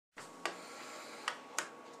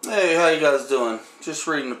Hey, how you guys doing? Just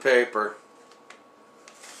reading the paper.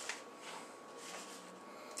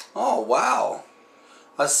 Oh, wow.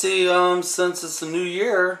 I see, since it's a new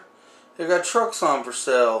year, they got trucks on for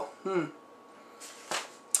sale. That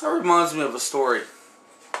reminds me of a story.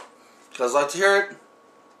 You guys like to hear it?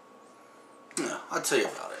 Yeah, I'll tell you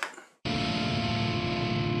about it.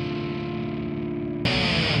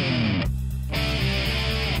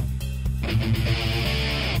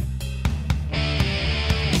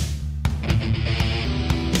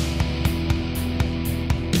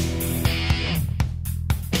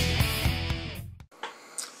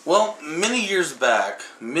 Well, many years back,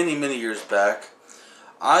 many years back,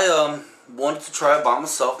 I wanted to try by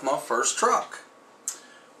myself my first truck.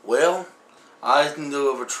 Well, I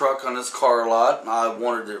knew of a truck on this car lot and I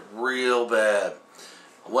wanted it real bad.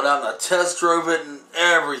 I went out and I test drove it and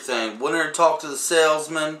everything. Went in and talked to the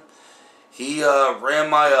salesman. He ran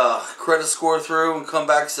my credit score through and come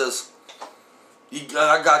back and says,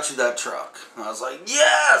 I got you that truck. And I was like,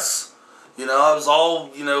 yes! You know, I was all,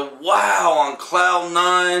 wow, on cloud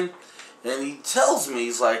 9. And he tells me,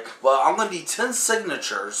 he's like, well, I'm going to need 10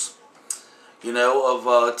 signatures,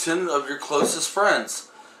 of 10 of your closest friends.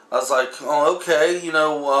 I was like, oh, okay,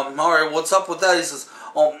 all right, what's up with that? He says,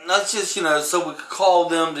 oh, that's just, so we could call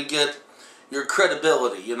them to get your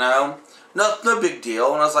credibility, No big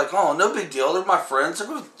deal. And I was like, oh, no big deal. They're my friends. They're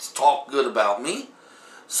going to talk good about me.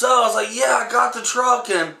 So I was like, yeah, I got the truck,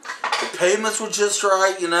 and the payments were just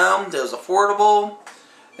right, it was affordable,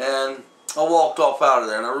 and I walked off out of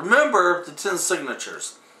there. And I remember the 10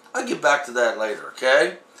 signatures. I'll get back to that later,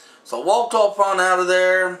 okay? So I walked off on out of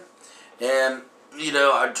there, and,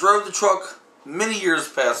 I drove the truck. Many years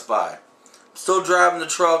passed by. Still driving the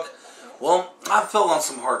truck. Well, I fell on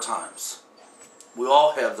some hard times. We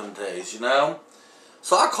all have them days,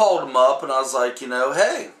 So I called him up, and I was like,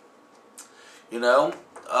 hey,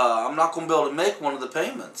 I'm not going to be able to make one of the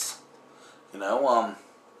payments. I'm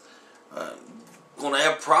going to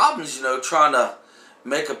have problems, trying to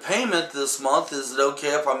make a payment this month. Is it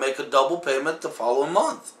okay if I make a double payment the following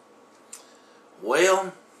month?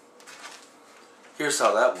 Well, here's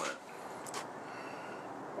how that went.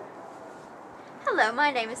 Hello,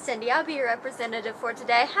 my name is Cindy. I'll be your representative for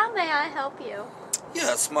today. How may I help you?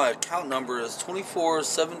 Yes, my account number is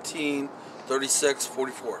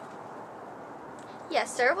 24173644.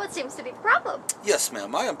 Yes, sir. What seems to be the problem? Yes,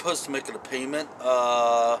 ma'am. I am supposed to make a payment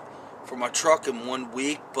for my truck in 1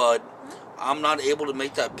 week, but I'm not able to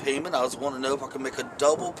make that payment. I was wanting to know if I could make a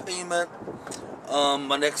double payment.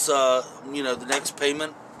 My next, the next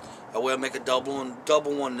payment. That way I make a double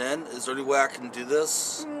one then. Is there any way I can do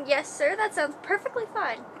this? Yes, sir. That sounds perfectly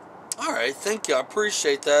fine. All right. Thank you. I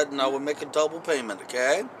appreciate that, and I will make a double payment,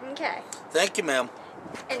 okay? Okay. Thank you, ma'am.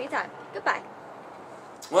 Anytime. Goodbye.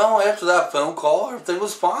 Well, after that phone call, everything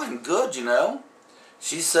was fine. Good,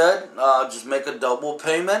 She said, just make a double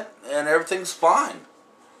payment and everything's fine.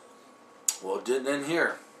 Well, it didn't end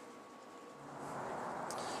here.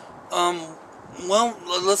 Well,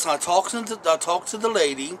 listen, I talked to the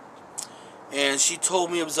lady, and she told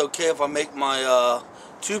me it was okay if I make my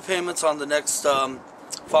 2 payments on the next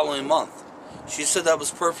following month. She said that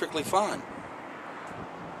was perfectly fine.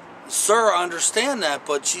 Sir, I understand that,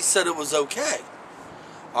 but she said it was okay.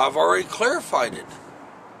 I've already clarified it.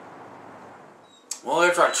 Well,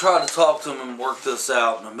 after I tried to talk to him and work this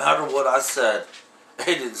out, no matter what I said,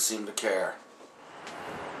 he didn't seem to care.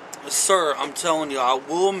 Sir, I'm telling you, I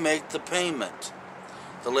will make the payment.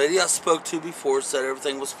 The lady I spoke to before said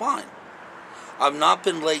everything was fine. I've not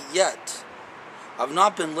been late yet. I've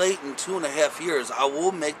not been late in 2.5 years. I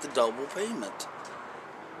will make the double payment.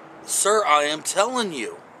 Sir, I am telling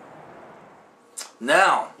you.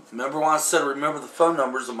 Now, remember when I said remember the phone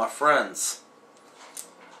numbers of my friends?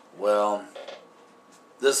 Well,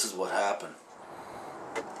 this is what happened.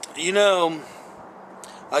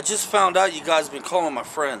 I just found out you guys have been calling my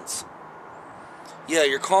friends. Yeah,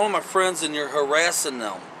 you're calling my friends and you're harassing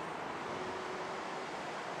them.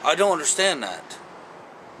 I don't understand that.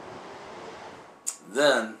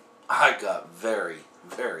 Then I got very,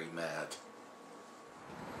 very mad.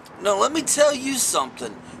 No, let me tell you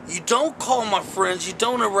something. You don't call my friends. You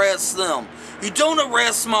don't harass them. You don't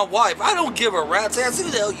harass my wife. I don't give a rat's ass.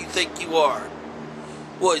 Who the hell you think you are?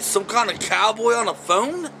 What, some kind of cowboy on a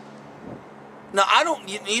phone? No, I don't,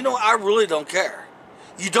 I really don't care.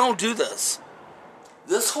 You don't do this.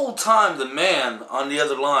 This whole time, the man on the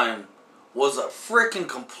other line was a freaking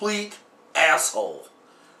complete asshole.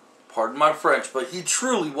 Pardon my French, but he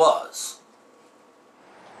truly was.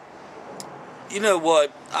 You know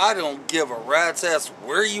what? I don't give a rat's ass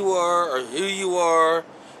where you are or who you are.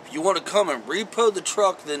 If you want to come and repo the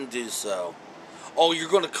truck, then do so. Oh, you're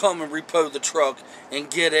going to come and repo the truck and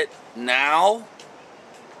get it now?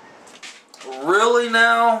 Really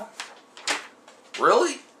now?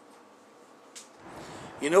 Really?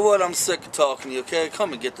 You know what? I'm sick of talking to you, okay?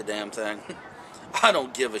 Come and get the damn thing. I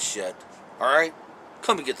don't give a shit. Alright?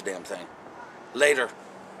 Come and get the damn thing. Later.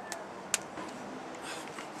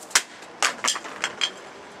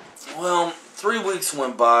 Well, 3 weeks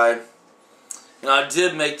went by, and I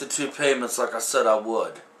did make the 2 payments like I said I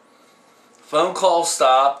would. Phone call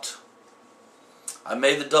stopped. I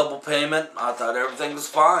made the double payment. I thought everything was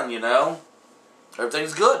fine, you know.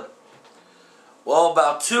 Everything's good. Well,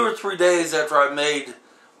 about 2 or 3 days after I made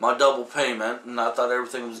my double payment, and I thought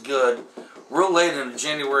everything was good, real late in a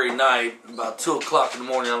January night, about 2 o'clock in the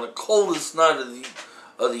morning, on the coldest night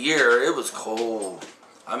of the year, it was cold.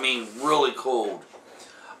 I mean, really cold.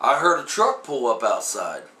 I heard a truck pull up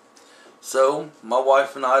outside. So, my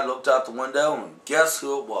wife and I looked out the window, and guess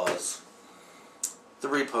who it was? The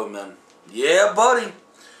repo men. Yeah, buddy.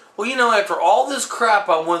 Well, you know, after all this crap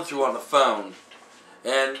I went through on the phone,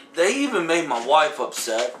 and they even made my wife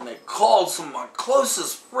upset, and they called some of my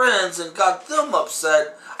closest friends and got them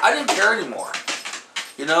upset, I didn't care anymore.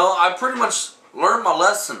 You know, I pretty much learned my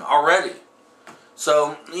lesson already.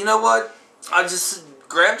 So, you know what? I just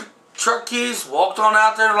grabbed the truck keys, walked on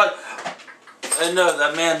out there, like, and no,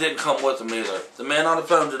 that man didn't come with them either. The man on the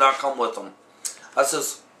phone did not come with them. I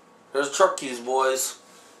says, "Here's the truck keys, boys.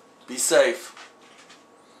 Be safe."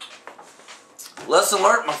 Lesson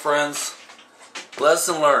learned, my friends.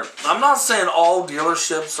 Lesson learned. I'm not saying all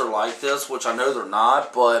dealerships are like this, which I know they're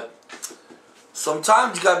not, but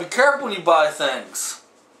sometimes you gotta be careful when you buy things.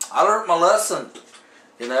 I learned my lesson.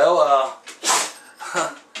 You know,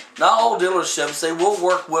 not all dealerships, they will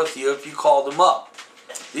work with you if you call them up.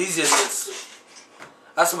 These idiots,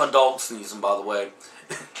 that's my dog sneezing, by the way.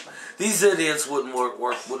 These idiots would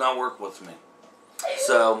not work with me.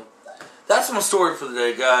 So, that's my story for the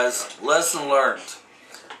day, guys. Lesson learned.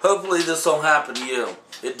 Hopefully this don't happen to you.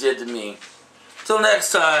 It did to me. Till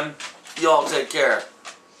next time, y'all take care.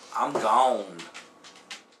 I'm gone.